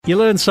You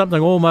learn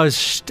something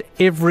almost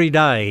every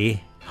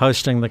day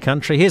hosting the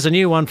country. Here's a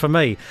new one for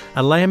me,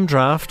 a lamb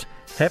draft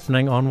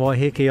happening on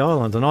Waiheke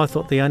Island, and I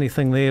thought the only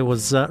thing there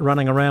was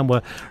running around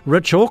were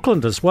rich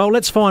Aucklanders. Well,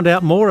 let's find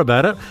out more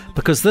about it,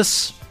 because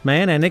this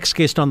man, our next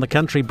guest on the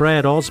country,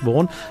 Brad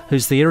Osborne,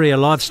 who's the area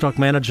livestock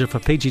manager for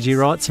PGG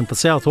Rights and for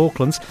South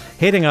Auckland's,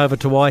 heading over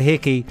to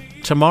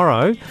Waiheke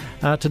tomorrow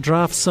to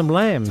draft some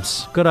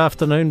lambs. Good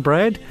afternoon,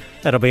 Brad.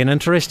 That'll be an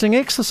interesting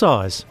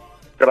exercise.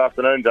 Good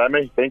afternoon,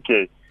 Jamie. Thank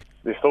you.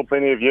 There's still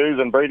plenty of ewes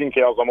and breeding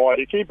cows on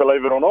Waiheke,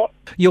 believe it or not.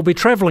 You'll be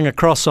travelling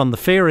across on the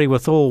ferry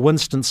with all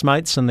Winston's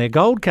mates and their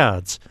gold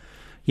cards.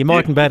 You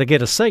mightn't be able to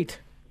get a seat.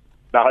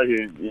 No,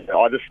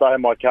 I just stay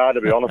in my car,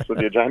 to be honest with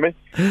you, Jamie.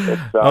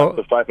 It's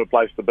a safer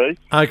place to be.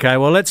 OK,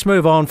 well, let's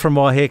move on from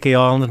Waiheke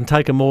Island and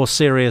take a more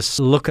serious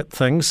look at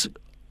things.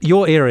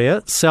 Your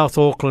area, South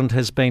Auckland,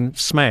 has been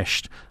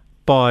smashed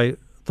by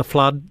the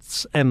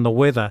floods and the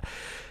weather.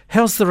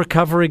 How's the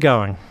recovery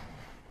going?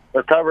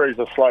 Recovery is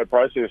a slow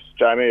process,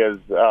 Jamie, as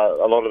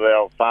a lot of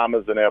our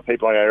farmers and our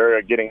people in our area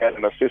are getting out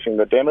and assessing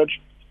the damage.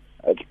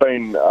 It's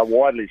been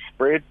widely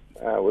spread.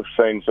 We've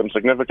seen some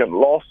significant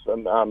loss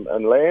in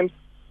land.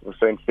 We've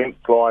seen fence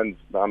lines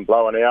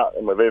blowing out,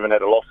 and we've even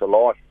had a loss of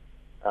life.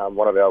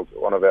 One of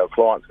our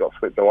clients got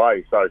swept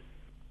away. So it's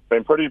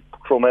been pretty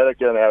traumatic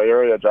in our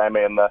area,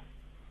 Jamie, and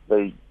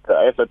to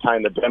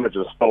ascertain the damage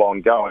is still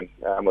ongoing,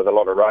 with a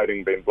lot of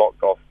roading being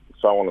blocked off,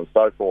 so on and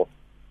so forth.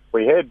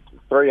 We had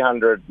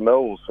 300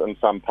 mils in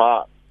some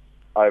parts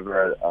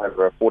over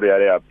a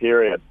 48-hour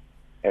period,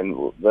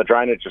 and the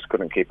drainage just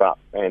couldn't keep up.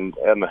 And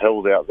the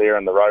hills out there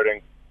and the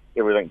roading,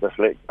 everything just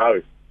let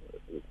go.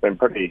 It's been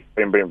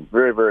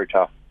very, very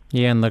tough.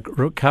 Yeah, and the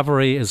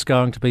recovery is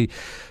going to be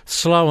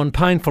slow and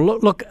painful.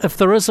 Look, if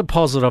there is a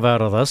positive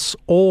out of this,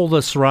 all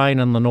this rain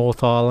in the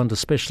North Island,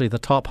 especially the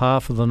top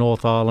half of the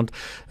North Island,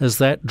 is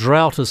that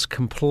drought is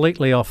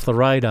completely off the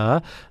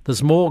radar.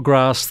 There's more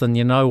grass than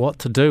you know what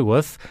to do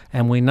with,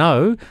 and we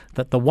know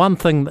that the one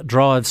thing that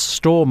drives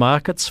store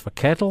markets for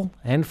cattle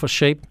and for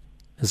sheep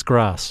is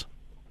grass.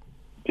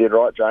 You're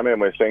right, Jamie,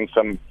 and we're seeing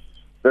some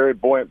very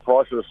buoyant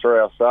prices through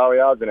our sale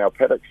yards and our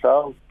paddock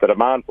sales. The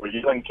demand for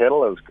yearling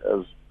cattle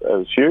is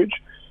huge,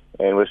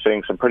 and we're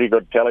seeing some pretty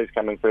good tallies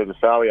coming through the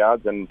sale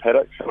yards and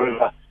paddocks.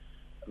 However,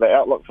 the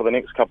outlook for the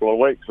next couple of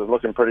weeks is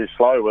looking pretty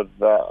slow, with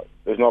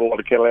there's not a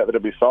lot of cattle out there to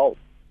be sold.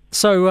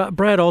 So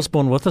Brad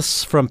Osborne with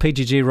us from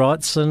PGG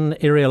Rights and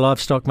Area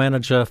Livestock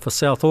Manager for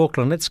South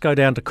Auckland. Let's go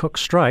down to Cook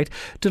Strait.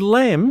 Do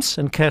lambs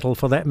and cattle,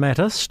 for that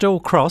matter, still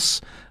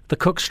cross the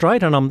Cook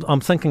Strait? And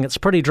I'm thinking it's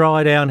pretty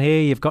dry down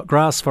here. You've got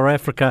grass for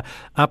Africa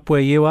up where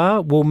you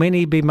are. Will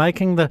many be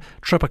making the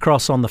trip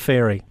across on the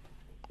ferry?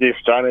 Yes,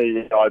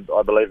 Jamie,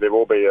 I believe there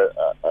will be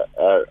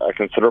a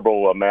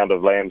considerable amount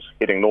of lambs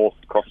heading north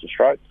across the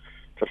strait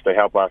just to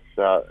help us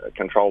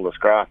control this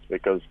grass,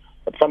 because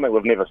it's something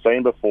we've never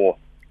seen before.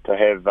 To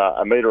have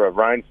a metre of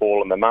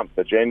rainfall in the month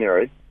of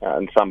January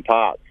in some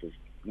parts is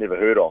never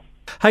heard of.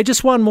 Hey,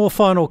 just one more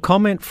final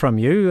comment from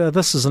you.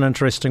 This is an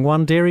interesting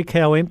one. Dairy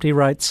cow empty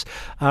rates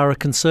are a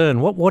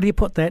concern. What do you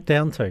put that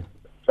down to?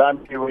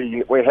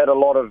 Jamie, we had a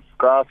lot of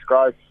grass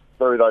growth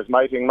through those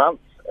mating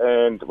months,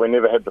 and we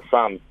never had the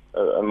sun,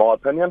 in my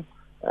opinion.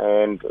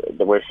 And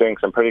we're seeing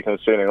some pretty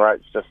concerning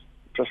rates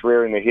just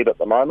rearing their head at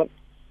the moment.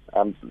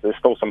 There's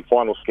still some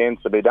final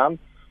scans to be done,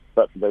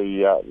 but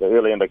the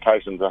early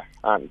indications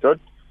aren't good.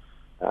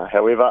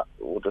 However,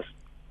 we'll just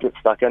get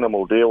stuck in and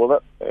we'll deal with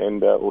it, and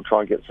we'll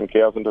try and get some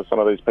cows into some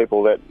of these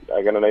people that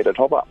are going to need a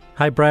top-up.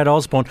 Hey, Brad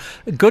Osborne,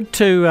 good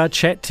to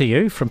chat to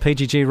you from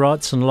PGG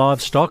Rights and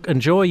Livestock.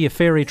 Enjoy your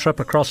ferry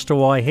trip across to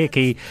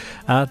Waiheke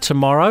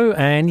tomorrow,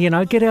 and,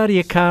 get out of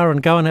your car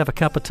and go and have a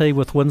cup of tea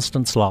with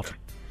Winston's lot.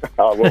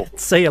 I will.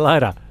 See you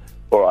later.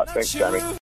 All right, thanks, Jamie.